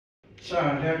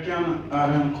Kärleken är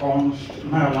en konst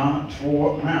mellan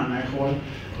två människor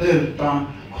utan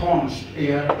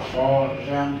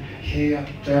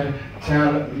konsterfarenheter.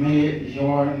 Tell me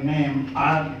your name.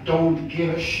 I don't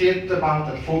give a shit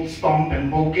about the foot stomp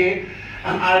and boogie.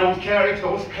 And I don't care if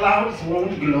those clouds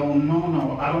won't glow.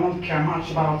 No, I don't care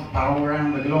much about the power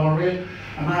and the glory.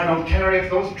 And I don't care if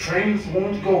those trains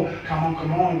won't go. Come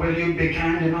on, will you be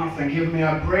kind enough and give me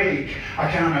a break?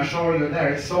 I can assure you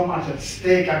there is so much at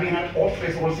stake. I've been at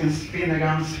office all since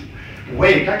Finnegan's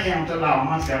wake. I can't allow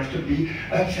myself to be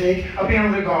a fake. I've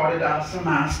been regarded as a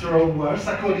master of words.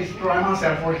 I could destroy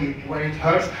myself or hit where it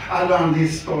hurts. I learned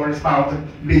these stories about the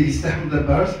beast and the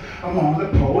birds. Among the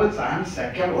poets I am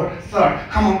second or third.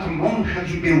 Come on, have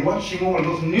you been watching all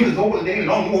those news all day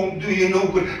long? Won't do you know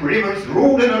good rivers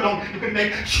rolling along? You can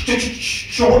make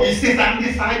choices and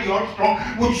decide you're strong.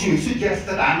 Would you suggest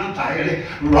that I'm entirely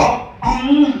wrong?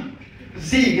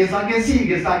 Sigesagge,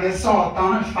 sigesagge,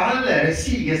 Satan faller.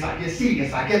 Sigesagge,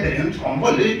 sigesagge, brunt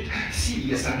konvolut.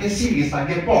 Sigesagge,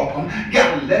 sigesagge, bakom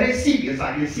galler.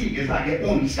 Sigesagge, sigesagge,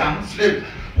 ondskan slut.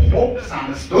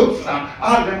 Hoppsan, studsan,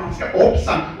 aldrig man ska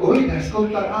hoppsan. Oj, där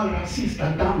skuttar allra sista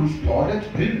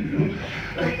dansparet bur.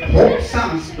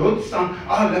 Hoppsan, studsan,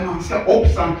 aldrig man ska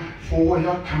hoppsan. Får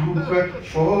jag kanske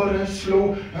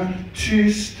föreslå en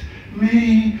tyst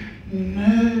minut?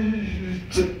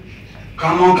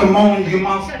 Come on, you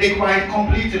must be quite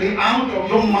completely out of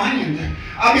your mind.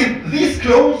 I've been this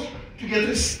close to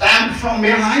get stabbed from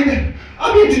behind.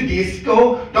 I've been to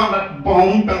disco, done that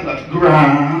bump and that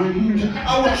grind.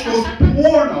 I watched those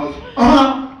pornos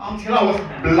until I was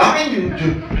blind.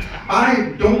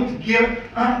 I don't give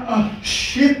a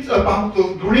shit about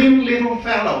those green little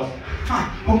fellows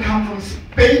who come from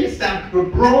space and who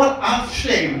brought us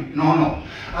shame. No.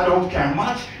 I don't care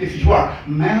much if you are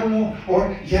mellow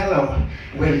or yellow.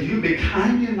 Will you be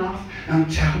kind enough and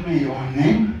tell me your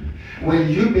name? Will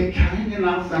you be kind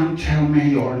enough and tell me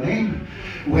your name?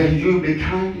 Will you be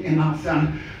kind enough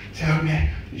and tell me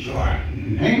your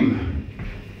name?